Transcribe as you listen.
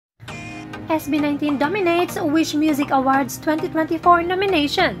SB19 dominates Wish Music Awards 2024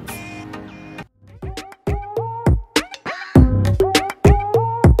 nominations.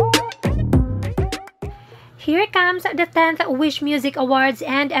 Here comes the 10th Wish Music Awards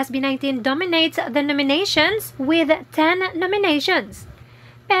and SB19 dominates the nominations with 10 nominations.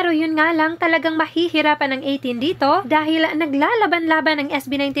 Pero yun nga lang, talagang mahihirapan ng 18 dito dahil naglalaban-laban ng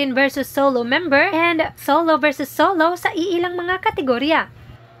SB19 versus solo member and solo versus solo sa iilang mga kategorya.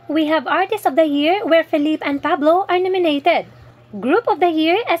 We have Artist of the Year where Philippe and Pablo are nominated. Group of the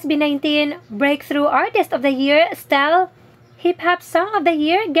Year, SB19. Breakthrough Artist of the Year, Stell. Hip Hop Song of the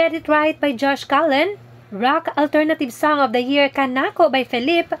Year, Get It Right by Josh Cullen. Rock Alternative Song of the Year, Kanako by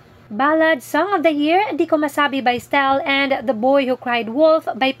Philippe. Ballad Song of the Year, Di Ko Masabi by Stell and The Boy Who Cried Wolf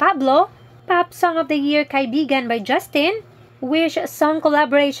by Pablo. Pop Song of the Year, Kaibigan by Justin. Wish Song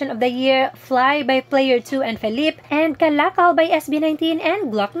Collaboration of the Year, Fly by Player 2 and Philippe, and Kalakal by SB19 and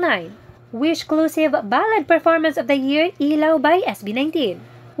Glock 9. Wish-clusive Ballad Performance of the Year, Ilaw by SB19.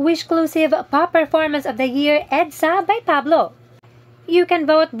 Wish-clusive Pop Performance of the Year, EDSA by Pablo. You can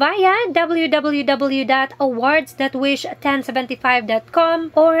vote via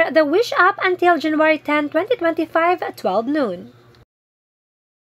www.awards.wish1075.com or the Wish app until January 10, 2025 at 12 noon.